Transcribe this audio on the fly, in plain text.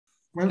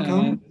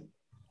Welcome.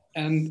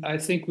 And I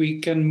think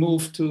we can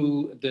move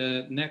to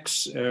the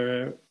next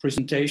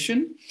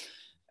presentation.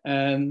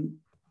 And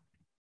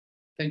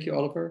thank you,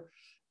 Oliver.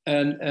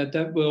 And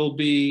that will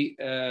be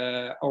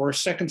our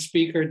second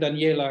speaker,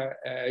 Daniela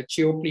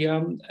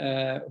Cioplean,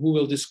 who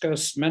will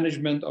discuss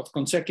management of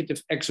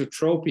consecutive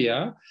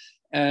exotropia.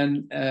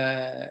 And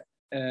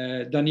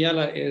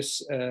Daniela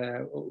is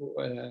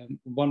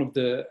one of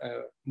the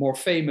more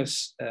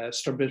famous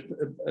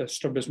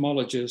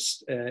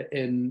strabismologists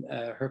in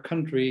her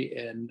country,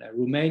 in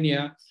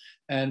Romania.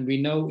 And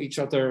we know each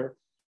other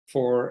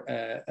for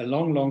a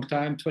long, long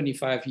time,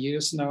 25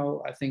 years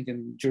now. I think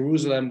in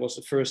Jerusalem was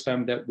the first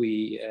time that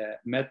we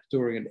met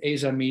during an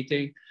ESA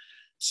meeting.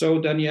 So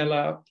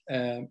Daniela,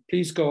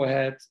 please go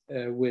ahead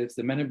with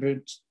the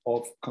management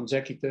of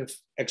consecutive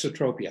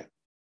exotropia.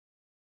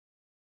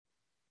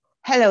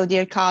 Hello,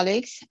 dear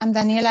colleagues. I'm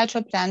Daniela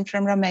Cioplean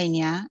from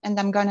Romania, and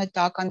I'm going to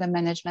talk on the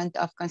management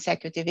of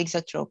consecutive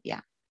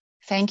exotropia.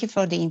 Thank you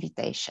for the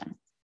invitation.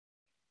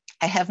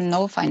 I have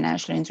no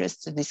financial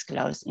interest to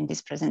disclose in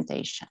this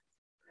presentation.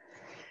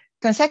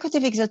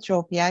 Consecutive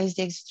exotropia is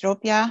the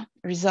exotropia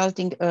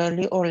resulting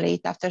early or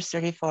late after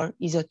surgery for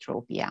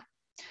esotropia.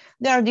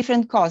 There are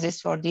different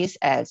causes for this,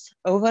 as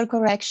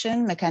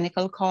overcorrection,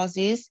 mechanical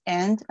causes,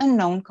 and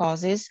unknown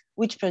causes,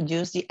 which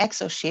produce the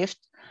exoshift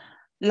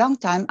long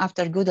time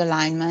after good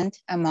alignment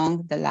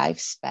among the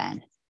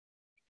lifespan.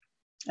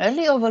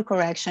 Early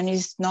overcorrection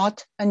is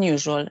not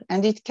unusual,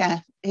 and it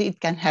can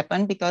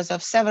happen because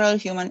of several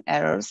human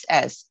errors,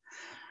 as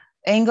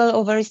angle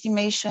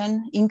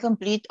overestimation,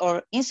 incomplete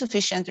or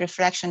insufficient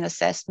refraction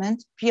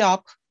assessment,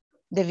 pre-op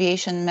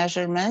deviation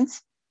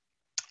measurements,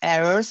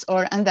 errors,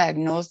 or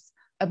undiagnosed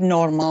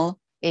abnormal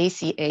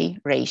ACA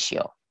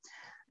ratio.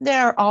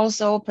 There are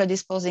also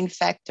predisposing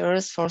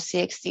factors for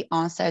CXT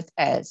onset,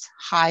 as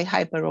high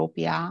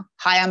hyperopia,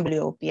 high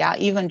amblyopia,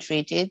 even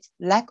treated,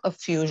 lack of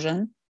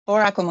fusion,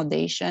 poor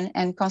accommodation,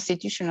 and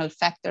constitutional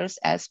factors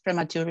as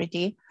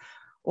prematurity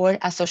or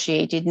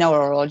associated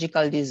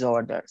neurological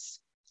disorders.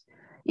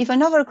 If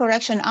an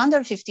overcorrection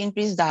under 15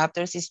 Pris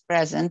diopters is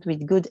present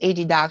with good A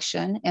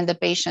deduction and the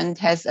patient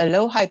has a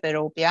low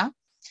hyperopia,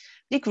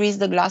 decrease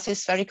the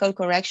glasses spherical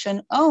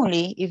correction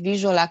only if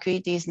visual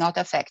acuity is not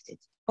affected.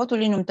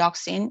 Botulinum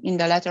toxin in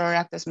the lateral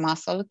rectus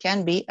muscle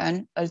can be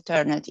an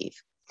alternative.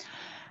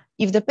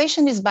 If the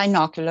patient is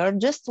binocular,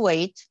 just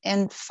wait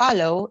and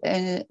follow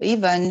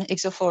even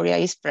exophoria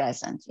is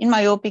present. In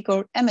myopic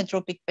or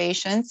emmetropic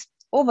patients,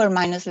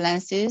 over-minus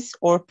lenses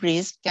or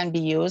prisms can be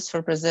used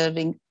for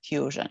preserving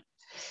fusion.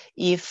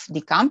 If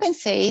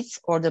decompensates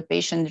or the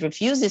patient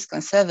refuses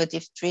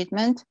conservative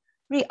treatment,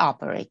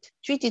 reoperate.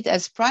 Treat it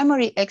as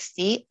primary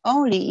XT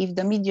only if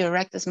the medial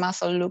rectus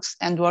muscle looks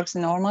and works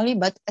normally,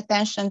 but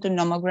attention to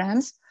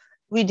nomograms.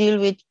 We deal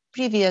with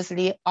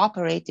previously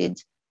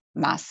operated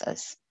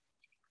muscles.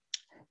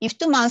 If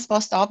 2 months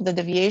post-op the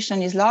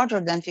deviation is larger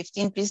than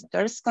 15 Pris,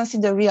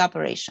 consider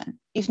reoperation.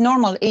 If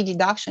normal A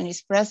deduction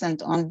is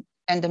present and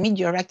the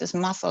medial rectus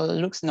muscle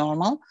looks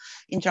normal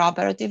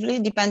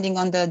intraoperatively, depending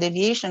on the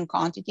deviation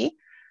quantity,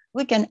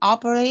 we can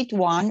operate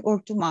 1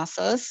 or 2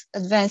 muscles,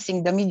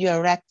 advancing the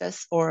medial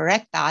rectus or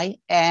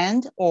recti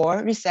and or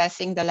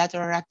recessing the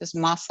lateral rectus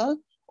muscle,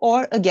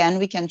 or again,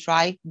 we can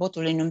try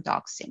botulinum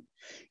toxin.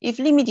 If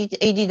limited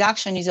A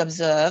deduction is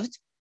observed,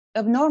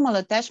 abnormal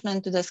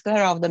attachment to the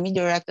sclera of the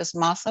medial rectus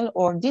muscle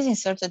or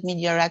disinserted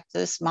medial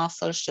rectus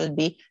muscle should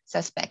be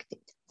suspected.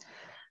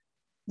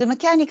 The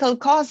mechanical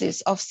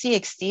causes of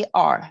CXT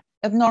are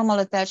abnormal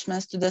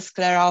attachments to the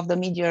sclera of the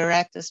medial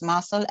rectus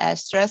muscle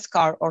as stress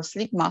scar or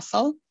slip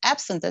muscle,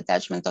 absent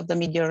attachment of the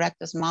medial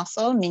rectus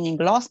muscle, meaning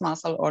lost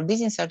muscle or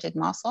disinserted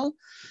muscle,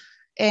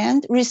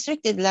 and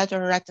restricted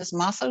lateral rectus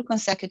muscle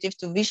consecutive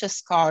to vicious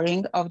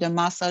scarring of the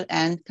muscle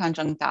and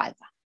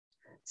conjunctiva.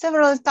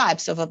 Several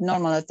types of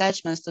abnormal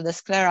attachments to the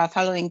sclera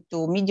following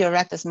to medial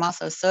rectus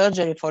muscle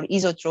surgery for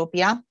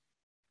esotropia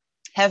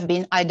have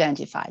been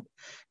identified.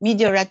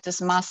 Medial rectus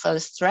muscle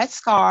stretch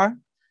scar,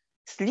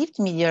 slipped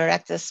medial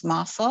rectus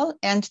muscle,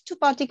 and 2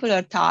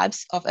 particular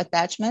types of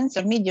attachments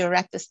are medial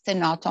rectus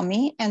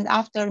stenotomy and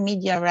after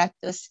medial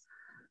rectus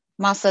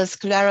muscle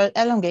scleral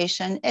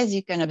elongation, as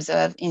you can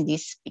observe in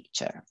this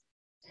picture.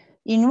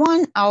 In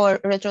our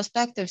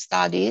retrospective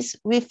studies,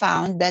 we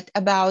found that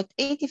about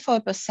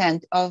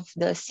 84% of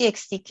the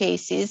CXT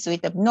cases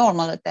with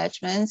abnormal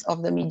attachments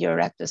of the medial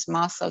rectus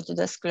muscle to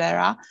the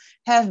sclera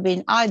have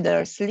been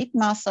either slip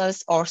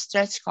muscles or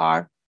stretch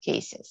scar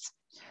cases.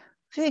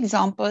 Few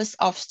examples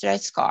of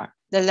stretch scar.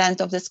 The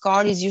length of the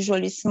scar is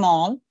usually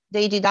small,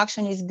 the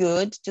deduction is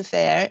good to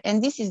fair,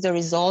 and this is the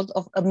result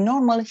of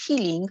abnormal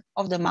healing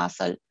of the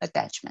muscle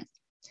attachment.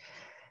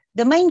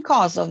 The main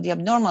cause of the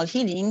abnormal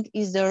healing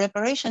is the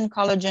reparation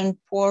collagen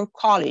poor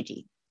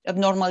quality.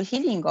 Abnormal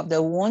healing of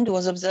the wound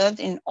was observed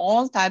in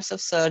all types of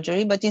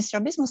surgery, but in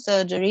strabismus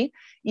surgery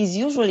is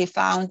usually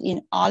found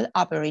in all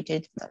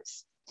operated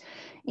muscles.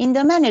 In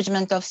the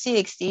management of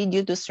CXT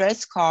due to stretch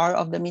scar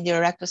of the medial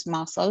rectus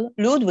muscle,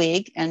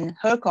 Ludwig and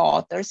her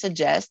co-authors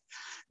suggest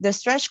the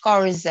stretch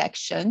scar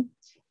resection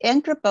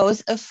and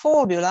propose a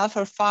formula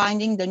for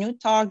finding the new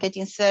target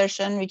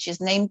insertion, which is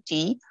named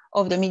T,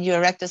 of the medial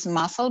rectus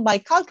muscle by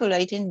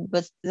calculating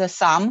the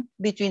sum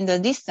between the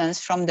distance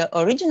from the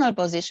original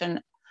position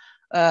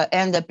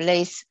and the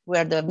place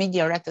where the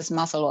medial rectus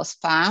muscle was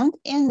found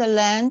and the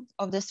length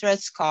of the stretch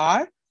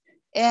scar,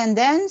 and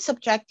then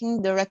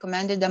subtracting the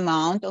recommended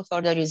amount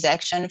for the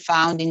resection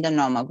found in the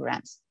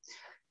nomograms.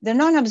 The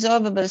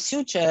non-absorbable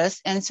sutures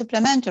and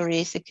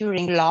supplementary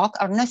securing lock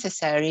are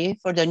necessary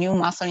for the new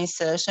muscle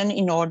insertion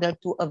in order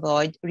to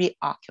avoid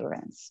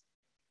reoccurrence.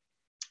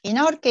 In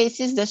our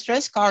cases, the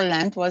stretch scar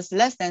length was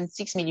less than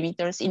 6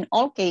 millimeters in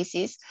all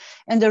cases,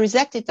 and the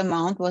resected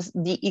amount was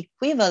the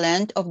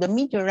equivalent of the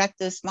medial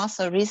rectus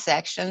muscle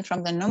resection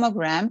from the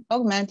nomogram,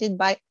 augmented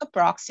by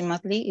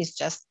approximately, is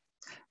just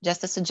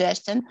a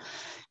suggestion,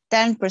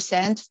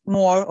 10%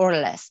 more or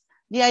less.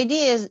 The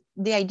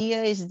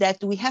idea is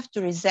that we have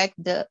to resect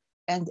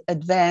and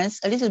advance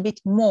a little bit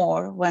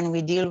more when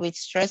we deal with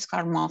stretch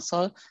scar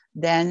muscle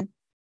than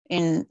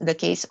in the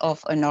case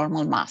of a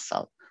normal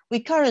muscle. We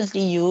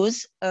currently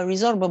use a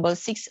resorbable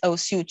 6-0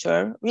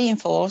 suture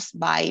reinforced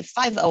by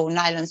 5-0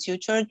 nylon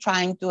suture,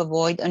 trying to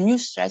avoid a new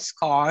stretch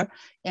scar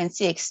and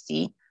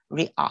CXT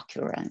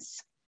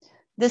reoccurrence.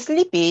 The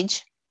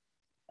slippage,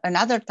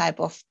 another type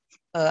of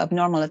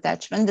abnormal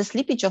attachment, the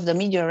slippage of the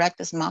medial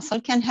rectus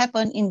muscle can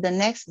happen in the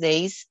next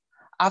days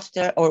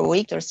after or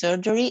week after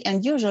surgery,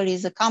 and usually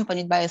is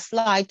accompanied by a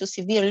slight to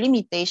severe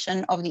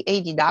limitation of the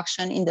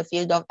adduction in the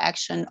field of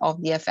action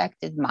of the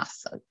affected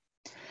muscle.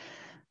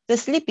 The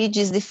slippage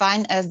is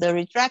defined as the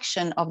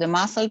retraction of the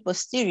muscle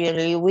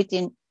posteriorly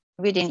within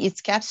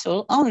its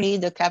capsule, only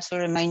the capsule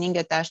remaining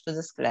attached to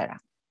the sclera.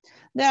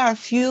 There are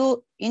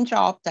few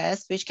intra-op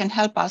tests which can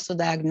help us to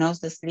diagnose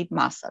the slip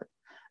muscle.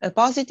 A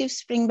positive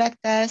spring-back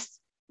test,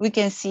 we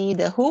can see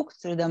the hook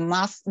through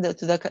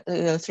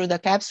the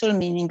capsule,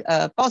 meaning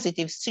a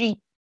positive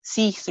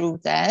see-through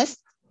test,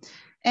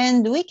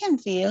 and we can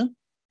feel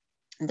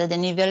the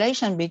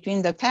denivellation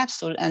between the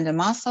capsule and the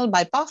muscle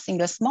by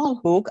passing a small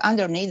hook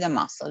underneath the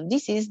muscle.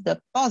 This is the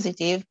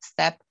positive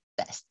step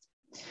test.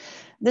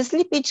 The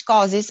slippage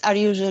causes are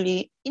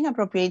usually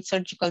inappropriate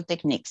surgical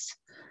techniques.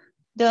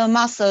 The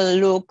muscle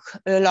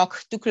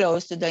lock too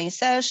close to the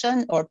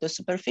insertion or too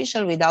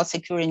superficial without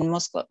securing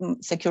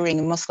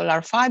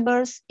muscular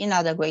fibers,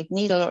 inadequate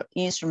needle,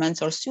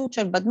 instruments, or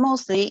suture, but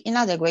mostly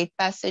inadequate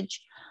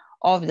passage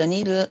of the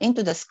needle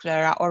into the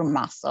sclera or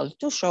muscle,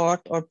 too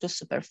short or too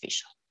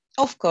superficial.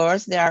 Of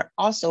course, there are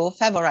also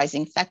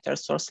favorizing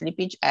factors for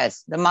slippage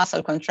as the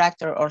muscle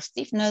contractor or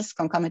stiffness,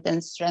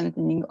 concomitant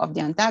strengthening of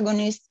the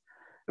antagonist,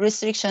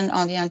 restriction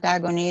on the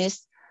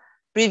antagonist,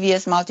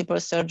 previous multiple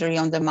surgery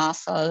on the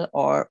muscle,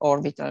 or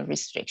orbital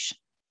restriction.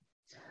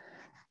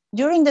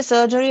 During the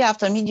surgery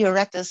after medial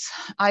rectus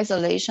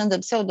isolation, the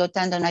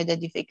pseudotendon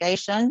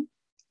identification,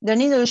 the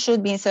needle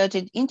should be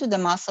inserted into the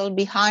muscle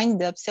behind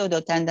the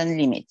pseudotendon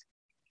limit.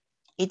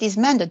 It is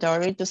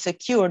mandatory to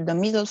secure the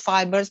middle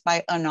fibers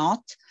by a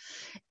knot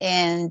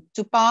and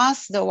to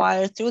pass the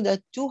wire through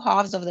the two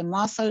halves of the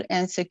muscle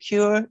and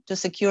secure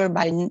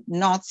by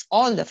knots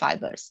all the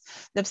fibers.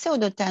 The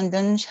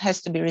pseudotendon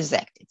has to be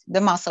resected.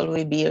 The muscle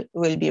will be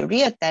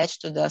reattached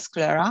to the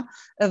sclera,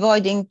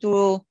 avoiding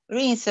to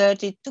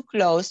reinsert it too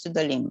close to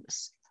the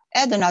limbus.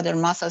 Add another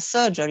muscle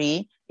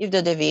surgery if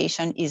the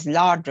deviation is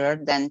larger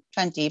than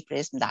 20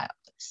 prism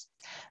diopters.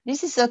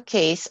 This is a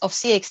case of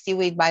CXT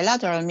with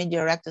bilateral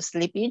medial rectus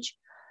slippage,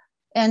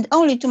 and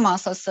only 2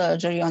 muscle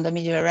surgery on the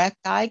medial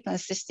recti,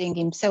 consisting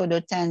in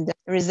pseudotendon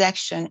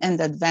resection and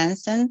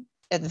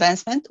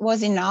advancement,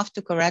 was enough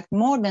to correct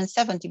more than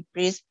 70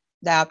 prism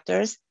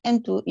diopters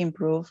and to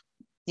improve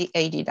the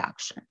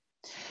adduction.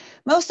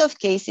 Most of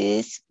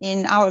cases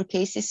in our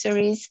cases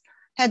series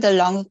had a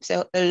long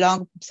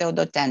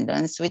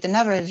pseudotendons with an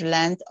average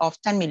length of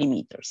 10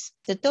 millimeters.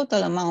 The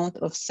total amount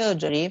of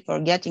surgery for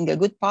getting a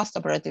good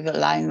postoperative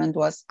alignment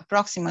was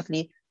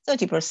approximately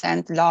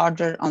 30%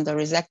 larger on the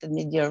resected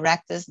medial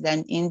rectus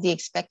than in the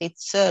expected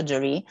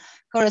surgery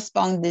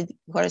corresponding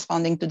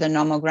to the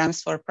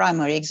nomograms for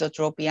primary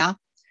exotropia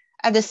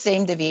at the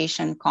same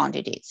deviation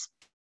quantities.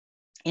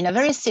 In a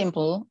very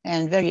simple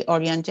and very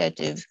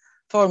orientative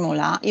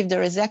formula, if the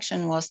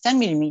resection was 10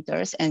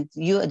 millimeters and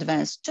you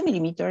advance 2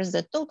 millimeters,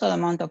 the total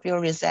amount of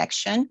your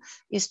resection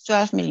is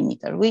 12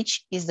 millimeters,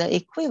 which is the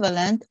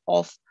equivalent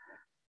of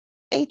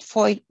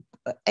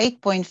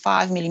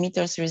 8.5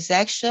 millimeters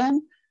resection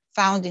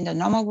found in the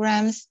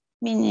nomograms,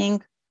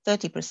 meaning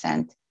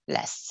 30%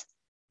 less.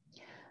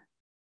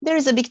 There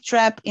is a big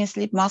trap in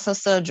slip muscle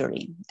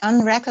surgery.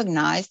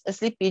 Unrecognized, a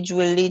slippage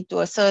will lead to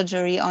a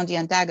surgery on the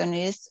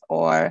antagonist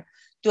or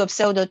to a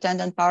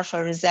pseudotendon partial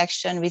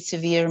resection with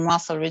severe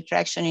muscle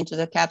retraction into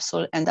the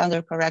capsule and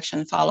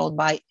undercorrection followed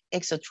by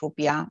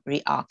exotropia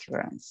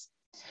reoccurrence.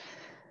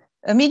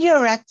 A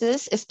medial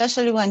rectus,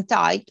 especially when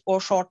tight or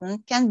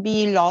shortened, can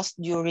be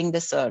lost during the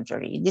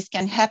surgery. This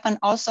can happen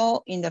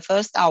also in the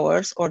first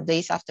hours or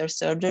days after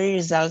surgery,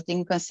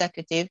 resulting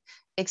consecutive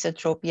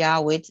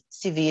exotropia with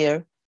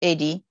severe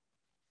AD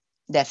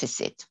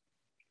deficit.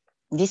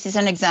 This is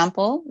an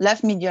example.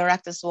 Left medial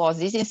rectus was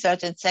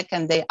disinserted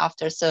second day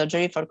after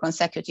surgery for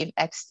consecutive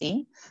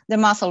XT. The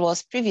muscle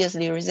was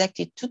previously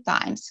resected 2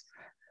 times.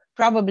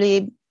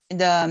 Probably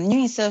the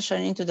new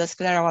insertion into the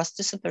sclera was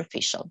too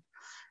superficial.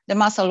 The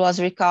muscle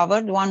was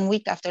recovered 1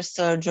 week after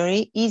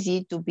surgery,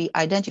 easy to be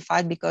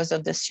identified because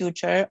of the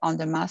suture on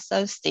the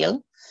muscle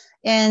still,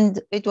 and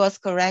it was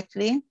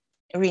correctly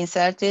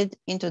reinserted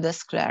into the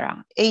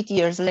sclera. 8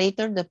 years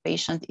later, the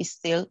patient is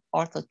still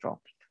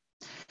orthotropic.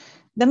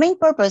 The main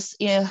purpose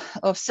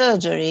of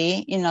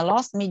surgery in a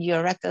lost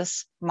medial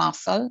rectus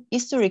muscle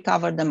is to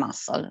recover the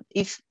muscle.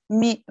 If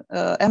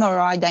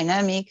MRI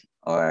dynamic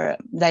or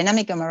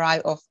dynamic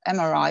MRI of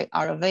MRI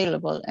are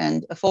available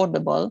and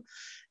affordable,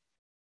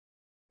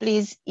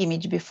 please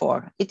image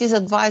before. It is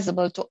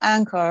advisable to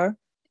anchor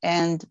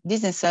and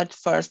disinsert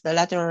first the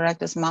lateral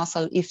rectus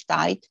muscle if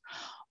tight,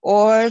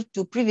 or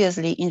to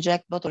previously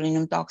inject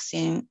botulinum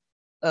toxin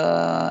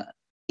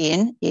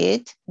in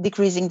it,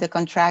 decreasing the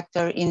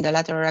contractor in the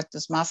lateral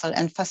rectus muscle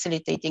and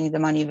facilitating the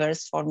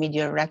maneuvers for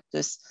medial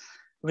rectus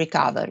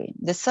recovery.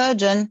 The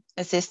surgeon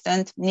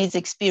assistant needs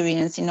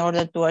experience in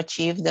order to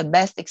achieve the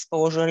best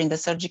exposure in the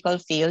surgical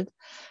field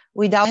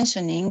without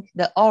mentioning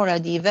the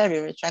already very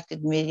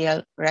retracted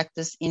medial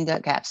rectus in the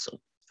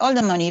capsule. All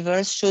the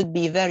maneuvers should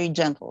be very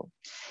gentle.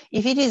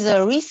 If it is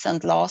a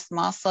recent lost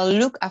muscle,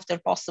 look after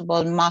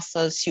possible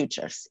muscle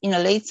sutures. In a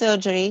late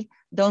surgery,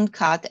 don't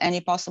cut any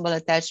possible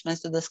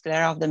attachments to the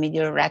sclera of the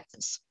medial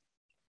rectus.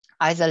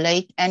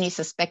 Isolate any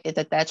suspected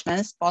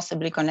attachments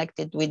possibly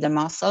connected with the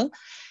muscle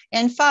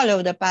and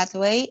follow the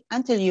pathway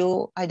until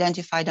you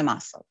identify the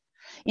muscle.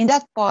 In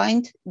that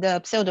point,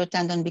 the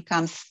pseudotendon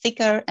becomes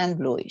thicker and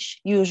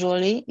bluish,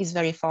 usually is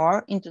very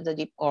far into the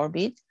deep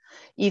orbit.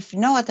 If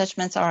no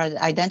attachments are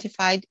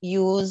identified,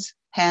 use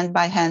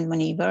hand-by-hand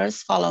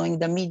maneuvers following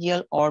the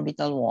medial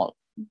orbital wall.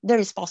 There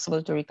is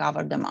possible to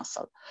recover the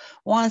muscle.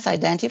 Once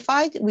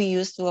identified, we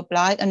used to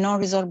apply a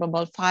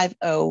non-resorbable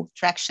 5-0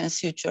 traction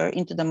suture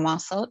into the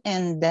muscle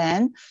and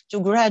then to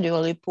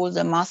gradually pull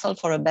the muscle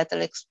for a better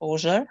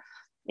exposure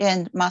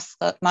and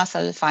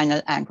muscle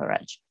final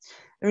anchorage.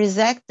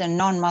 Resect the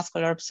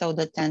non-muscular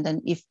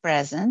pseudotendon if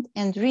present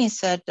and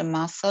reinsert the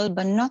muscle,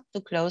 but not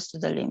too close to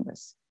the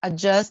limbus.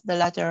 Adjust the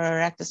lateral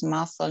rectus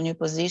muscle new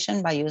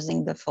position by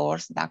using the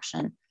force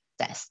duction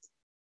test.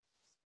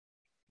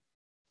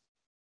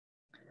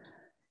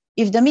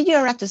 If the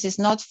medial rectus is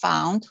not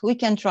found, we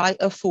can try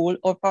a full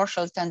or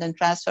partial tendon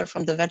transfer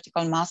from the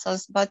vertical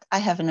muscles, but I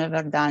have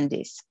never done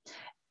this.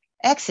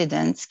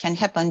 Accidents can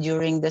happen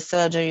during the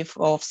surgery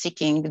of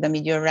seeking the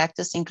medial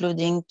rectus,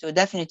 including to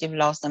definitive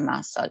loss of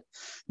muscle.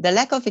 The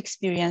lack of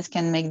experience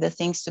can make the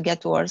things to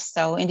get worse.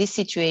 So in this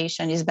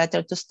situation, it's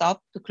better to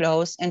stop, to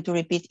close, and to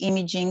repeat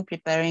imaging,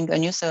 preparing a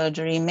new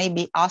surgery,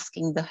 maybe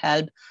asking the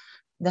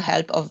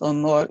help of a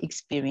more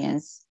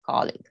experienced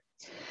colleague.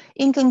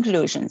 In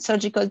conclusion,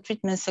 surgical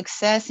treatment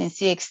success in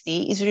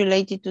CXT is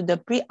related to the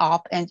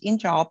pre-op and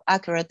intra-op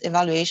accurate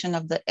evaluation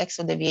of the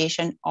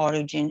exodeviation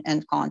origin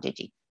and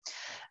quantity.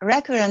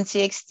 Recurrent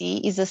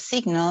CXT is a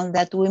signal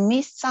that we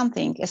missed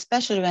something,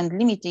 especially when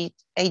limited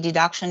A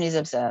deduction is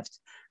observed.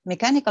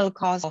 Mechanical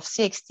cause of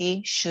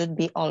CXT should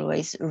be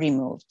always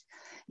removed.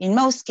 In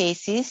most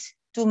cases,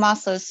 2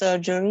 muscle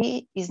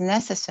surgery is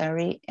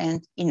necessary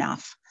and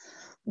enough.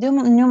 The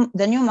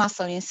new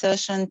muscle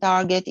insertion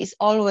target is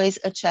always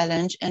a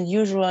challenge, and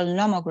usual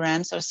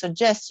nomograms or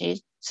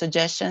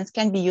suggestions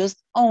can be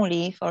used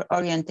only for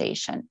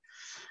orientation.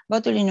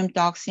 Botulinum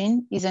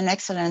toxin is an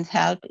excellent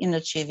help in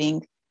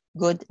achieving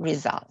good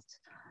results.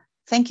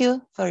 Thank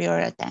you for your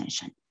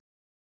attention.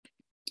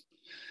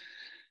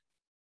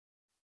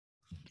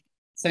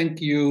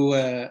 Thank you,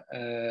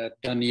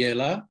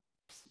 Daniela,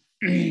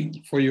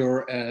 for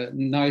your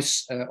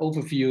nice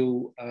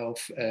overview of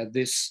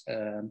this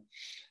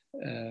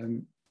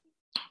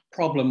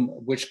problem,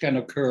 which can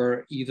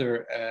occur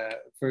either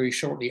very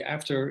shortly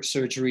after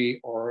surgery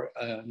or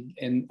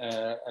in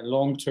a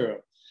long term.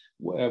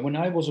 When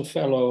I was a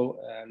fellow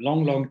a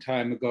long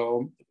time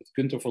ago with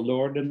Gunther van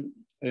Loorden,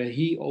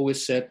 he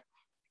always said,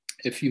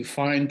 if you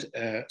find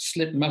a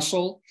slip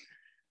muscle,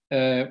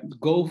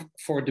 go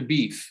for the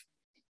beef.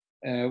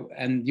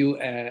 And you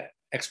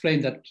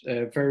explained that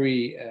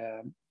very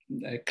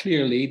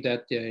clearly,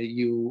 that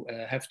you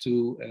have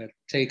to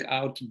take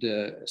out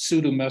the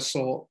pseudo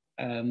muscle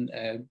and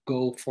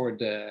go for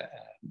the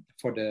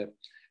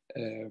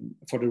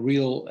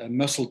real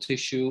muscle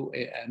tissue,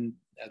 and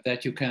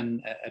that you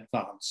can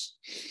advance.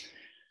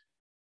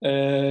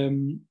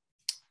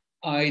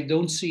 I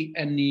don't see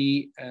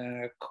any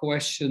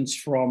questions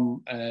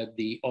from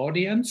the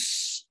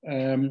audience.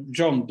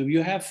 John, do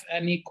you have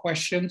any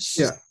questions?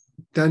 Yeah.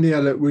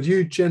 Daniela, would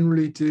you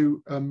generally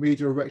do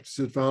medial rectus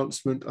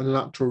advancement and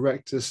lateral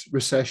rectus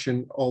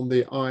recession on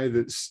the eye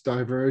that's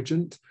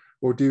divergent,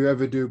 or do you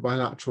ever do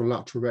bilateral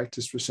lateral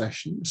rectus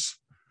recessions?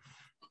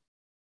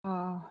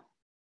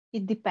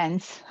 It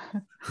depends.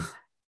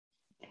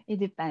 It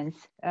depends.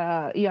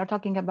 You are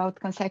talking about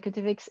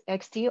consecutive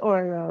XT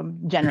or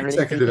generally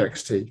consecutive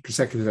speaking? XT.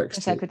 Consecutive XT.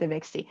 Consecutive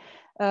XT.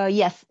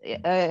 Yes.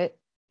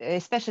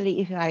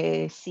 especially if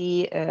I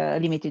see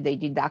limited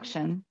age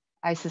deduction,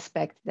 I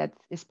suspect that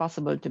it's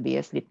possible to be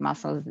a slip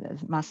muscle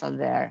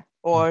there.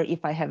 Or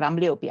if I have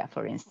amblyopia,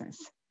 for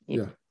instance.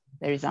 If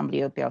there is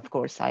amblyopia, of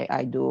course,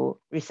 I do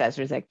recess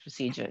resect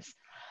procedures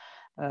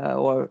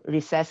or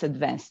recess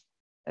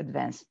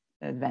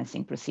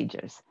advancing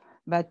procedures.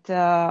 But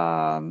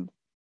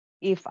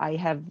if I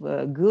have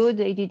good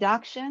age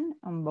deduction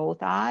on both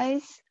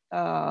eyes,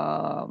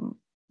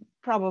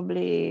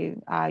 probably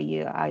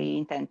I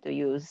intend to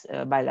use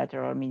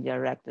bilateral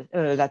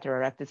lateral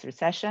rectus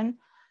recession,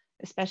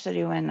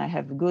 especially when I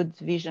have good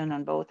vision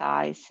on both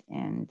eyes,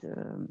 and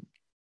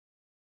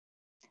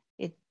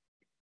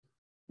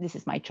this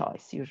is my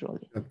choice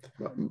usually. I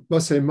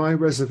must say my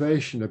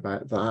reservation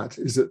about that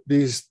is that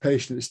these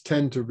patients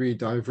tend to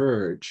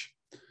re-diverge,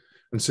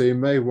 and so you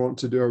may want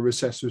to do a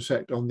recess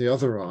resect on the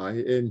other eye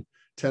in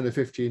 10 or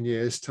 15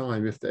 years'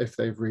 time if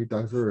they've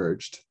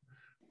re-diverged.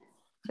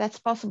 That's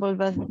possible,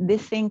 but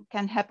this thing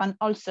can happen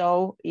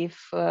also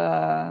if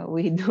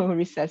we do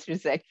recess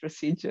resect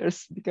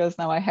procedures, because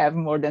now I have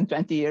more than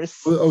 20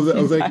 years.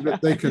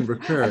 They can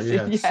recur,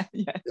 yes.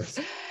 Yes.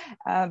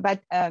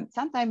 But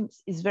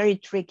sometimes it's very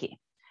tricky,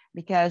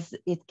 because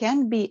it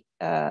can be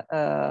a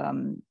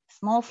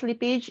small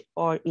slippage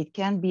or it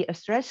can be a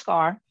stretch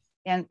scar.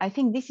 And I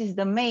think this is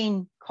the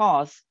main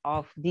cause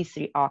of this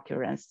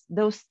reoccurrence,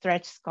 those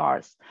stretch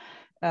scars.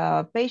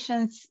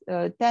 Patients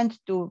tend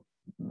to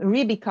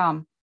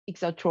re-become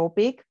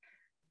exotropic,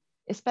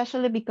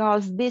 especially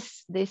because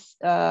this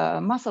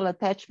muscle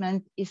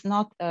attachment is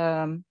not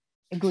a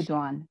good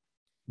one.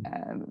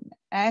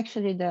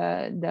 Actually,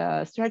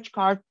 the stretch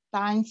scar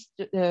tends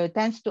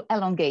to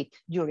elongate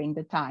during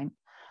the time.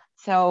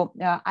 So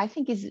I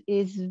think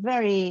it's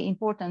very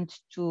important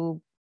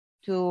to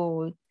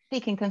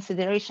take in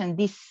consideration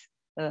this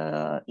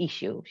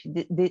issue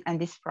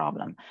and this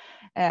problem.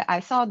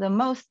 I saw the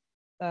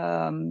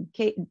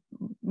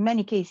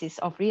many cases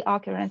of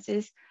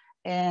reoccurrences,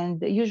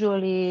 and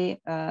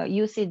usually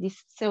you see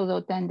this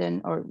pseudo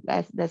tendon, or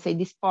let's say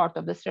this part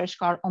of the stretch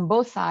scar on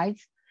both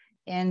sides,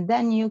 and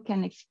then you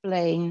can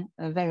explain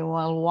very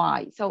well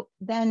why. So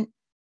then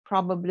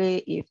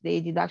probably if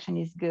the deduction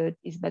is good,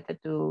 it's better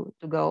to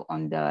go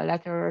on the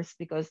laterals,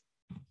 because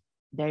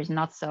there is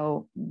not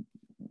so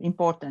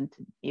important.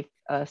 If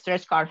a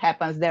stretch scar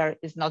happens there,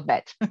 it's not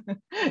bad.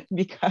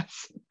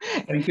 Because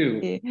Thank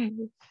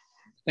you.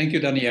 Thank you,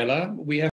 Daniela. We have